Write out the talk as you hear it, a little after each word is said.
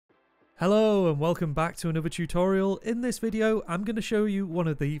Hello and welcome back to another tutorial. In this video I'm going to show you one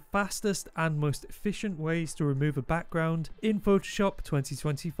of the fastest and most efficient ways to remove a background in Photoshop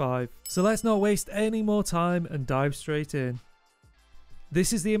 2025. So let's not waste any more time and dive straight in.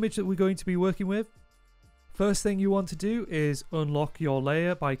 This is the image that we're going to be working with. First thing you want to do is unlock your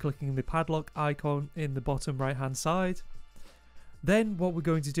layer by clicking the padlock icon in the bottom right hand side. Then what we're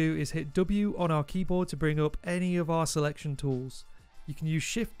going to do is hit W on our keyboard to bring up any of our selection tools. You can use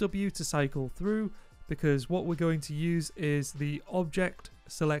Shift W to cycle through because what we're going to use is the Object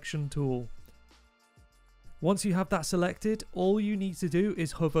Selection tool. Once you have that selected, all you need to do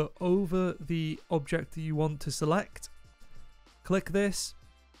is hover over the object that you want to select. Click this.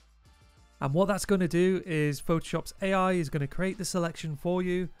 And what that's going to do is Photoshop's AI is going to create the selection for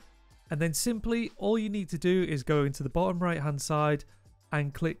you. And then simply all you need to do is go into the bottom right hand side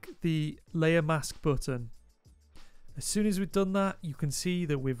and click the Layer Mask button. As soon as we've done that, you can see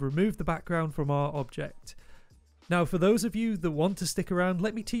that we've removed the background from our object. Now, for those of you that want to stick around,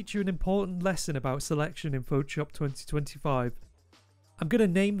 let me teach you an important lesson about selection in Photoshop 2025. I'm going to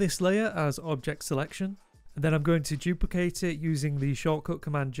name this layer as Object Selection, and then I'm going to duplicate it using the shortcut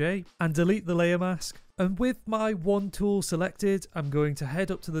Command J and delete the layer mask. And with my one tool selected, I'm going to head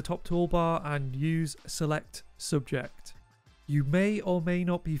up to the top toolbar and use Select Subject. You may or may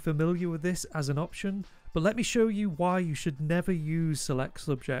not be familiar with this as an option, but let me show you why you should never use Select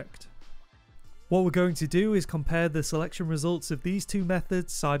Subject. What we're going to do is compare the selection results of these two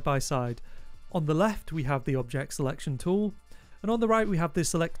methods side by side. On the left we have the Object Selection tool, and on the right we have the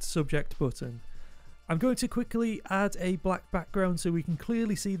Select Subject button. I'm going to quickly add a black background so we can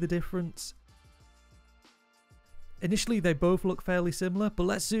clearly see the difference. Initially they both look fairly similar, but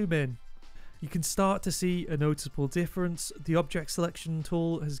let's zoom in. You can start to see a noticeable difference. The Object Selection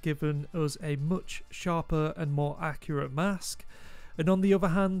tool has given us a much sharper and more accurate mask. And on the other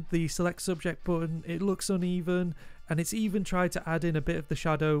hand, the Select Subject button, it looks uneven, and it's even tried to add in a bit of the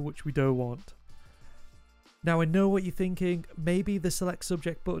shadow, which we don't want. Now I know what you're thinking, maybe the Select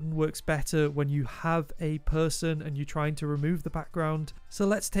Subject button works better when you have a person and you're trying to remove the background. So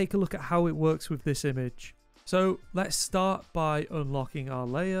let's take a look at how it works with this image. So let's start by unlocking our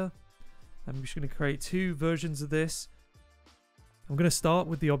layer. I'm just going to create two versions of this. I'm going to start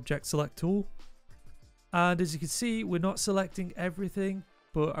with the Object Select tool. And as you can see, we're not selecting everything,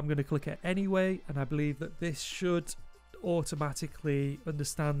 but I'm going to click it anyway. And I believe that this should automatically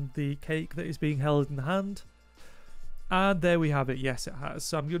understand the cake that is being held in the hand. And there we have it. Yes, it has.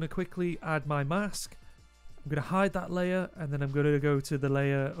 So I'm going to quickly add my mask. I'm going to hide that layer, and then I'm going to go to the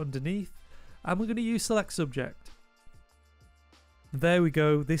layer underneath. And we're going to use Select Subject. There we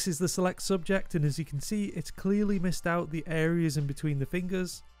go, this is the Select Subject, and as you can see it's clearly missed out the areas in between the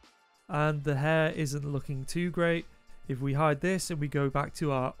fingers and the hair isn't looking too great. If we hide this and we go back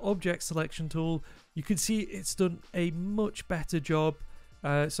to our Object Selection tool, you can see it's done a much better job.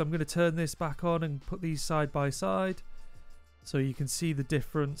 So I'm going to turn this back on and put these side by side so you can see the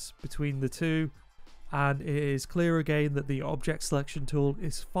difference between the two, and it is clear again that the Object Selection tool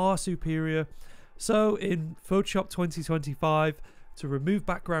is far superior. So in Photoshop 2025, to remove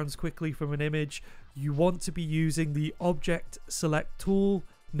backgrounds quickly from an image, you want to be using the Object Select tool,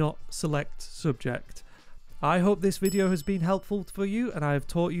 not Select Subject. I hope this video has been helpful for you and I have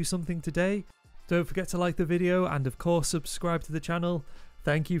taught you something today. Don't forget to like the video and of course subscribe to the channel.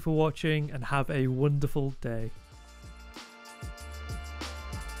 Thank you for watching and have a wonderful day.